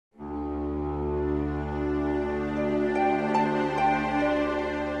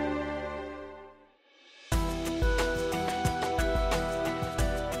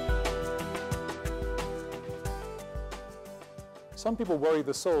Some people worry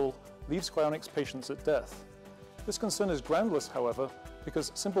the soul leaves cryonics patients at death. This concern is groundless, however,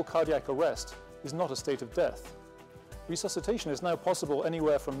 because simple cardiac arrest is not a state of death. Resuscitation is now possible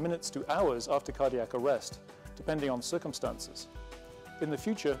anywhere from minutes to hours after cardiac arrest, depending on circumstances. In the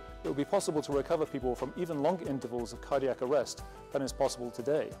future, it will be possible to recover people from even longer intervals of cardiac arrest than is possible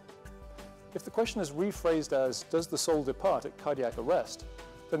today. If the question is rephrased as, does the soul depart at cardiac arrest,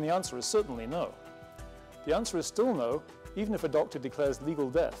 then the answer is certainly no. The answer is still no, even if a doctor declares legal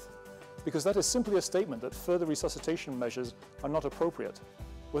death, because that is simply a statement that further resuscitation measures are not appropriate,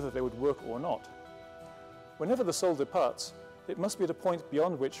 whether they would work or not. Whenever the soul departs, it must be at a point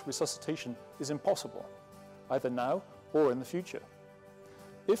beyond which resuscitation is impossible, either now or in the future.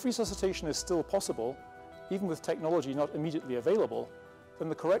 If resuscitation is still possible, even with technology not immediately available, then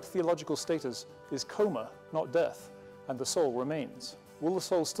the correct theological status is coma, not death, and the soul remains. Will the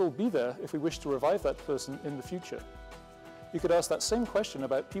soul still be there if we wish to revive that person in the future? You could ask that same question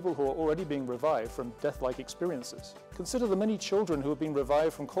about people who are already being revived from death-like experiences. Consider the many children who have been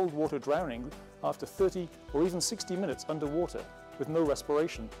revived from cold water drowning after 30 or even 60 minutes underwater, with no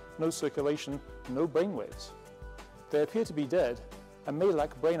respiration, no circulation, no brainwaves. They appear to be dead and may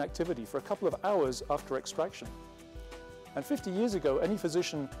lack brain activity for a couple of hours after extraction. And 50 years ago, any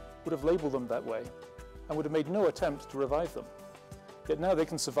physician would have labeled them that way and would have made no attempt to revive them. Yet now they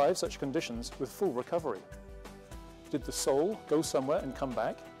can survive such conditions with full recovery. Did the soul go somewhere and come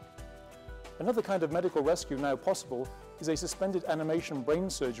back? Another kind of medical rescue now possible is a suspended animation brain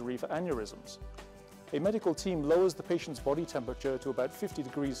surgery for aneurysms. A medical team lowers the patient's body temperature to about 50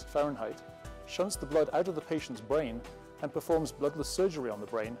 degrees Fahrenheit, shunts the blood out of the patient's brain, and performs bloodless surgery on the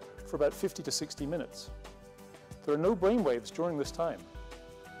brain for about 50 to 60 minutes. There are no brain waves during this time.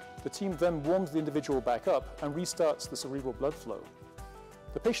 The team then warms the individual back up and restarts the cerebral blood flow.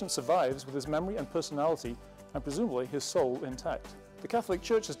 The patient survives with his memory and personality and presumably his soul intact. The Catholic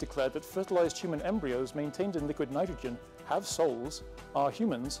Church has declared that fertilized human embryos maintained in liquid nitrogen have souls, are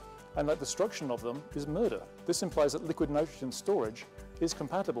humans, and that destruction of them is murder. This implies that liquid nitrogen storage is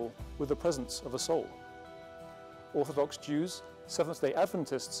compatible with the presence of a soul. Orthodox Jews, Seventh-day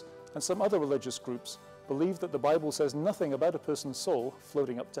Adventists, and some other religious groups believe that the Bible says nothing about a person's soul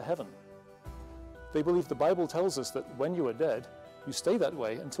floating up to heaven. They believe the Bible tells us that when you are dead, you stay that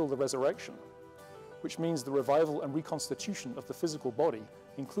way until the resurrection, which means the revival and reconstitution of the physical body,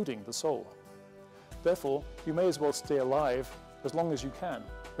 including the soul. Therefore, you may as well stay alive as long as you can.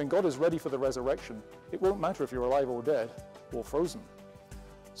 When God is ready for the resurrection, it won't matter if you're alive or dead, or frozen.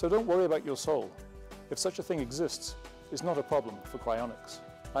 So don't worry about your soul. If such a thing exists, it's not a problem for cryonics.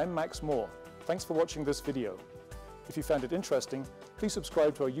 I'm Max Moore. Thanks for watching this video. If you found it interesting, please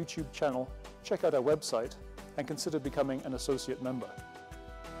subscribe to our YouTube channel, check out our website, and consider becoming an associate member.